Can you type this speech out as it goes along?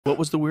What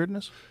was the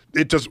weirdness?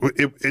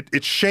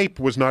 Its shape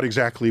was not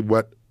exactly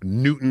what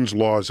Newton's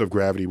laws of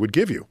gravity would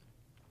give you.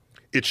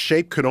 Its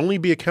shape could only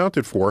be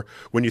accounted for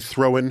when you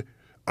throw in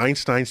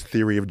Einstein's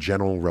theory of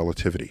general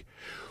relativity.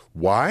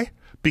 Why?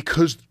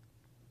 Because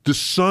the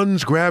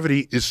sun's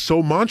gravity is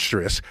so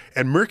monstrous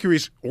and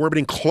Mercury's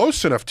orbiting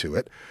close enough to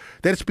it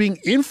that it's being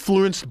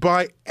influenced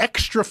by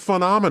extra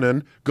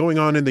phenomenon going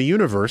on in the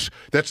universe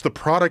that's the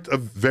product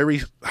of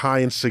very high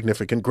and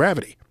significant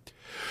gravity.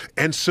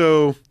 And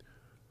so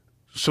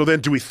then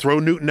do we throw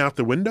Newton out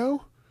the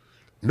window?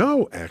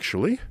 No,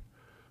 actually.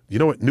 You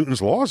know what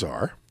Newton's laws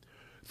are?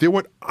 They're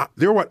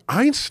what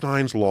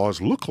Einstein's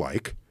laws look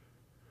like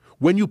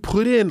when you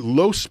put in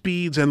low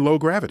speeds and low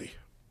gravity.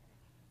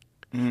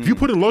 If you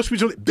put in low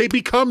speeds, they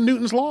become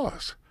Newton's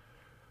laws.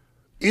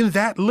 In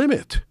that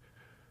limit,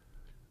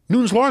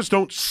 Newton's laws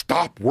don't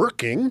stop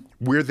working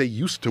where they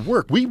used to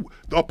work.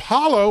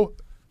 Apollo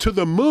to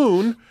the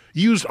moon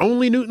used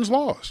only Newton's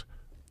laws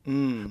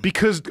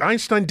because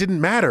Einstein didn't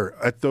matter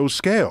at those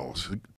scales.